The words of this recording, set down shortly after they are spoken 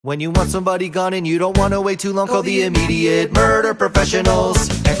When you want somebody gone and you don't want to wait too long, call the immediate murder professionals.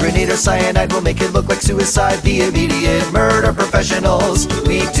 Hand grenade or cyanide will make it look like suicide. The immediate murder professionals.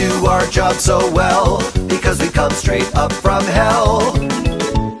 We do our job so well because we come straight up from hell.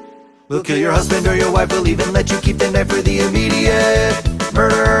 We'll kill your husband or your wife, we'll even let you keep the knife for the immediate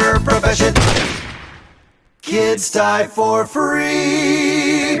murder profession. Kids die for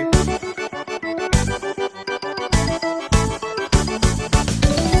free.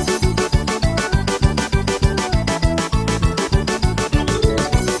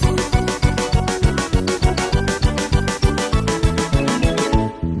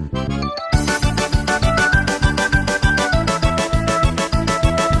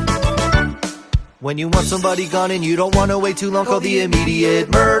 When you want somebody gone and you don't want to wait too long, call the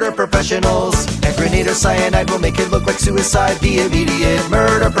immediate murder professionals. Hand grenade or cyanide will make it look like suicide. The immediate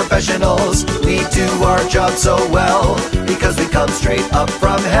murder professionals. We do our job so well because we come straight up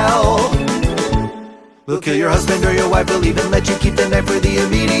from hell. We'll kill your husband or your wife, we'll even let you keep the knife for the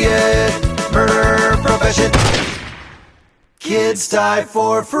immediate murder profession. Kids die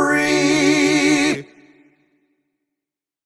for free.